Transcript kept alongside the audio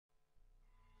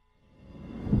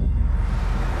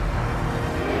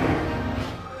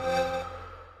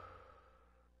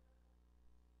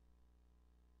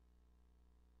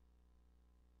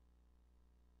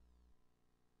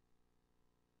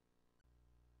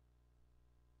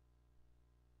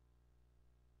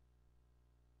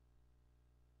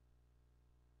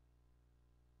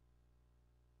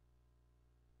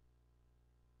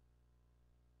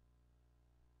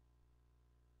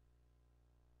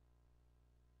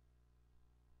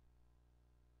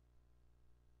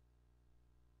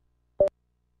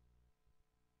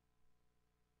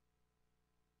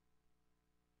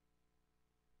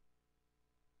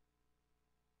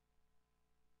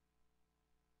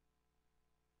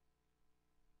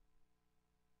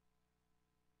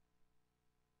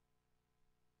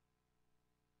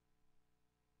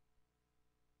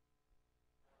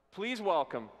Please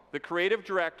welcome the creative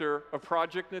director of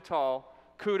Project Natal,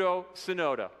 Kudo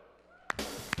Sonoda.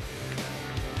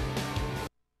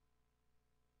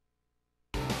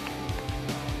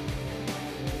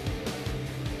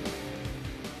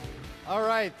 All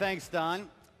right, thanks, Don.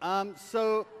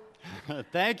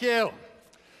 Thank you.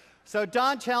 So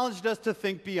Don challenged us to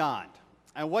think beyond.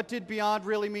 And what did beyond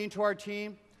really mean to our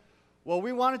team? Well,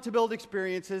 we wanted to build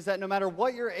experiences that no matter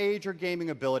what your age or gaming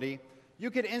ability, you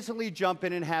could instantly jump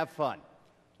in and have fun,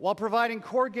 while providing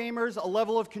core gamers a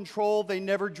level of control they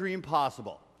never dreamed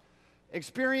possible.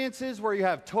 Experiences where you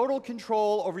have total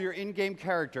control over your in-game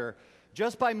character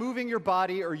just by moving your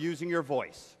body or using your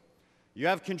voice. You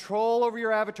have control over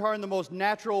your avatar in the most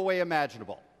natural way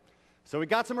imaginable. So we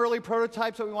got some early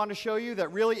prototypes that we want to show you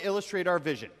that really illustrate our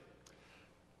vision.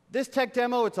 This tech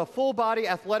demo, it's a full-body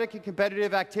athletic and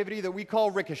competitive activity that we call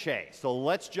Ricochet. So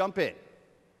let's jump in.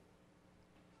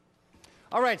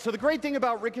 All right, so the great thing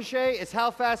about Ricochet is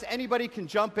how fast anybody can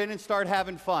jump in and start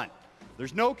having fun.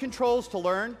 There's no controls to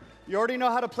learn. You already know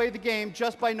how to play the game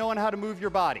just by knowing how to move your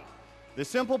body. The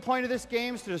simple point of this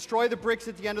game is to destroy the bricks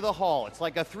at the end of the hall. It's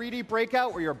like a 3D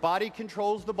breakout where your body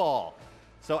controls the ball.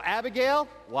 So Abigail,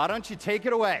 why don't you take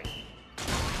it away?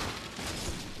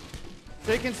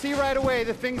 So you can see right away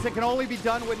the things that can only be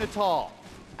done with Natal.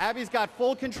 Abby's got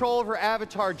full control of her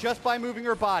avatar just by moving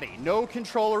her body. No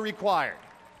controller required.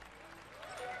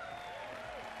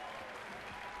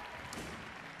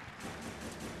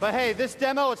 But hey, this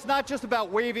demo, it's not just about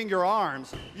waving your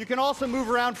arms. You can also move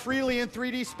around freely in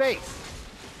 3D space.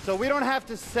 So we don't have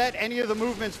to set any of the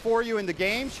movements for you in the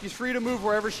game. She's free to move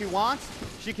wherever she wants.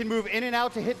 She can move in and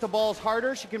out to hit the balls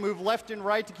harder. She can move left and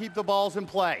right to keep the balls in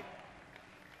play.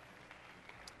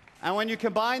 And when you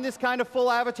combine this kind of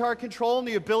full avatar control and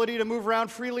the ability to move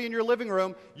around freely in your living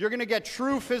room, you're going to get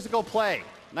true physical play.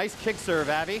 Nice kick serve,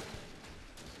 Abby.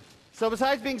 So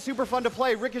besides being super fun to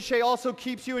play, Ricochet also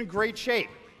keeps you in great shape.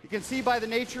 You can see by the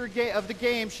nature of the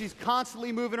game, she's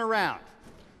constantly moving around.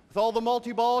 With all the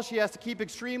multi-balls, she has to keep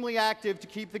extremely active to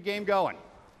keep the game going.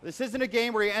 This isn't a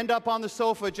game where you end up on the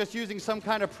sofa just using some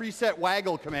kind of preset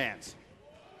waggle commands.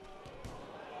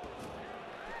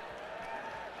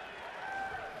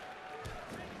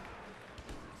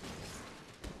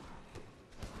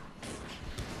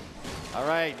 All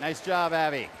right, nice job,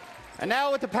 Abby. And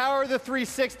now with the power of the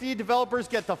 360, developers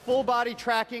get the full body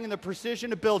tracking and the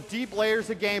precision to build deep layers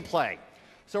of gameplay.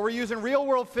 So we're using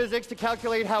real-world physics to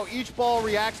calculate how each ball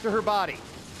reacts to her body.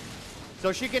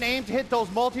 So she can aim to hit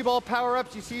those multi-ball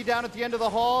power-ups you see down at the end of the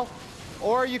hall,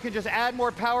 or you can just add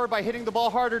more power by hitting the ball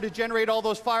harder to generate all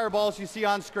those fireballs you see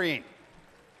on screen.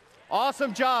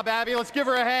 Awesome job, Abby. Let's give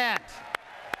her a hand.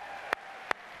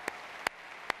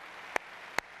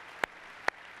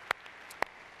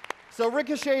 So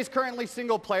Ricochet is currently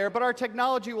single player, but our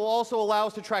technology will also allow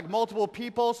us to track multiple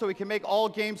people so we can make all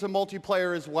games a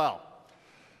multiplayer as well.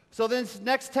 So this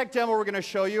next tech demo we're going to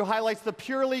show you highlights the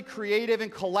purely creative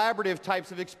and collaborative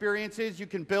types of experiences you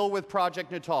can build with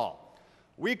Project Natal.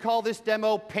 We call this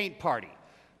demo Paint Party.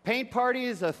 Paint Party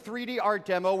is a 3D art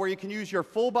demo where you can use your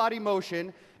full body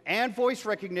motion and voice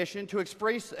recognition to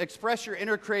express your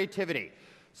inner creativity.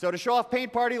 So to show off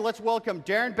Paint Party, let's welcome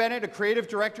Darren Bennett, a creative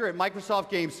director at Microsoft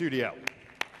Game Studio.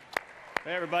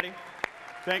 Hey, everybody.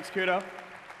 Thanks, Kudo.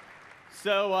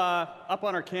 So up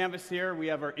on our canvas here, we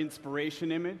have our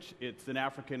inspiration image. It's an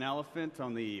African elephant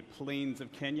on the plains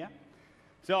of Kenya.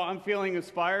 So I'm feeling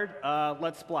inspired.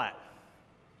 Let's splat.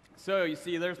 So you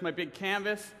see, there's my big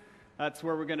canvas. That's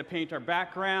where we're going to paint our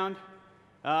background.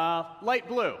 Light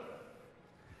blue.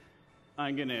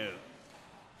 I'm going to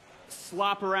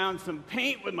slop around some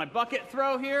paint with my bucket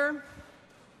throw here.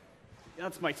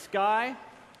 That's my sky.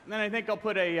 And then I think I'll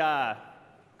put a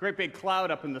great big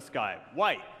cloud up in the sky,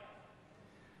 white.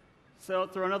 So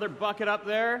throw another bucket up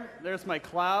there. There's my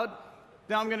cloud.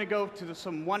 Now I'm going to go to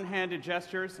some one-handed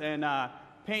gestures and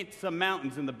paint some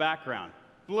mountains in the background,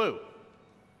 blue.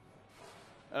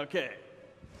 Okay.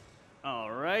 All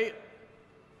right.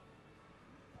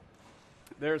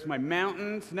 There's my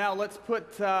mountains. Now let's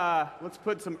put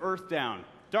some earth down.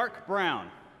 Dark brown.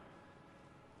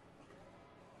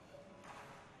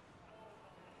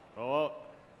 Oh,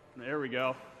 there we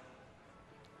go.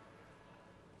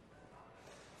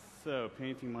 So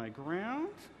painting my ground.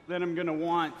 Then I'm going to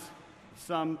want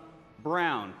some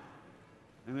brown.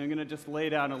 And I'm going to just lay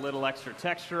down a little extra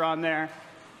texture on there.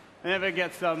 And then I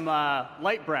get some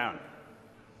light brown.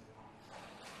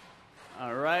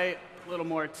 All right. A little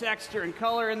more texture and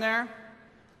color in there.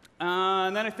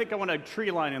 And then I think I want a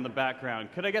tree line in the background.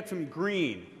 Could I get some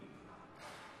green?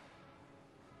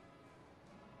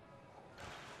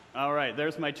 All right,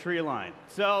 there's my tree line.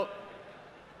 So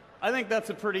I think that's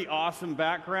a pretty awesome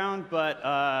background, but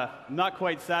not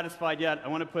quite satisfied yet. I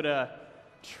want to put a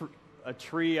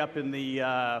tree up in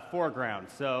the foreground.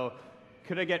 So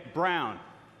could I get brown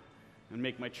and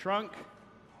make my trunk?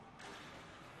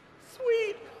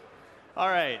 Sweet. All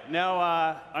right, now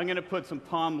I'm going to put some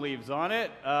palm leaves on it.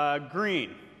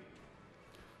 Green.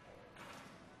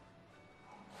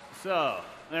 So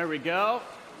there we go.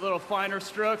 A little finer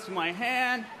strokes with my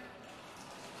hand.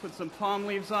 Put some palm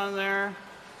leaves on there.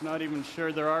 Not even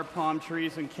sure there are palm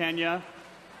trees in Kenya.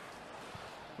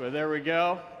 But there we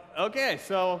go. Okay,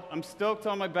 so I'm stoked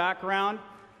on my background.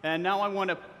 And now I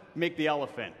want to make the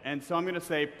elephant. And so I'm going to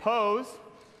say pose.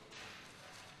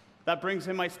 That brings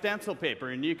in my stencil paper.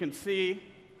 And you can see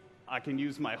I can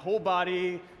use my whole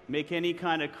body, make any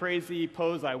kind of crazy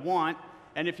pose I want.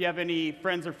 And if you have any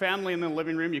friends or family in the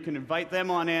living room, you can invite them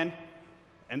on in.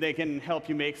 And they can help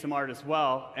you make some art as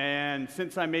well. And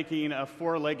since I'm making a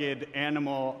four-legged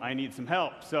animal, I need some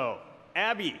help. So,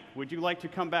 Abby, would you like to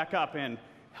come back up and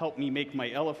help me make my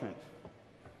elephant?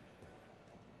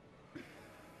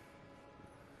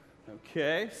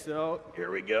 Okay, so here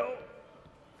we go.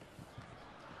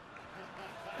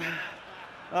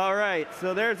 All right,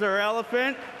 so there's our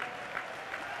elephant.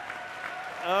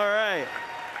 All right.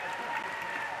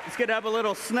 It's gonna have a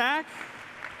little snack.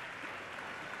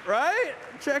 Right?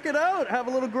 Check it out. Have a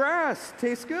little grass.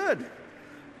 Tastes good.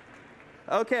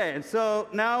 Okay, and so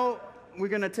now we're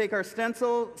going to take our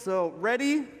stencil. So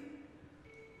ready?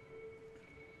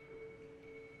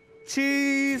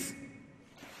 Cheese.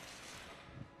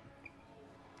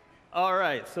 All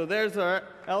right, so there's our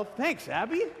elephant. Thanks,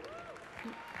 Abby.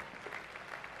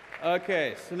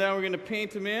 Okay, so now we're going to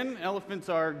paint them in. Elephants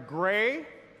are gray.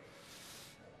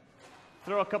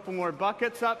 Throw a couple more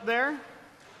buckets up there.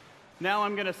 Now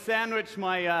I'm going to sandwich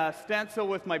my stencil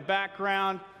with my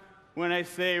background when I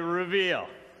say reveal.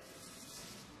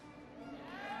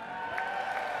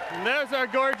 And there's our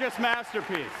gorgeous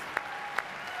masterpiece.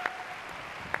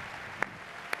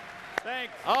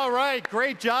 Thanks. All right,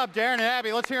 great job, Darren and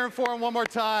Abby. Let's hear them for them one more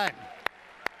time.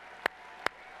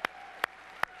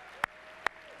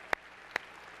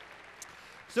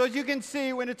 So as you can see,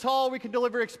 in Natal, we can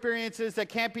deliver experiences that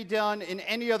can't be done in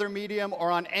any other medium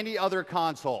or on any other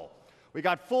console. We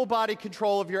got full body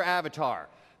control of your avatar,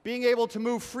 being able to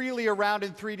move freely around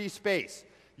in 3D space,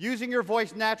 using your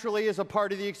voice naturally as a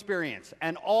part of the experience,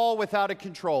 and all without a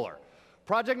controller.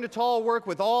 Project Natal will work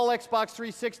with all Xbox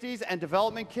 360s, and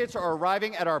development kits are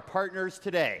arriving at our partners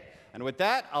today. And with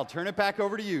that, I'll turn it back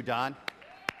over to you, Don.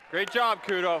 Great job,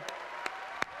 Kudo.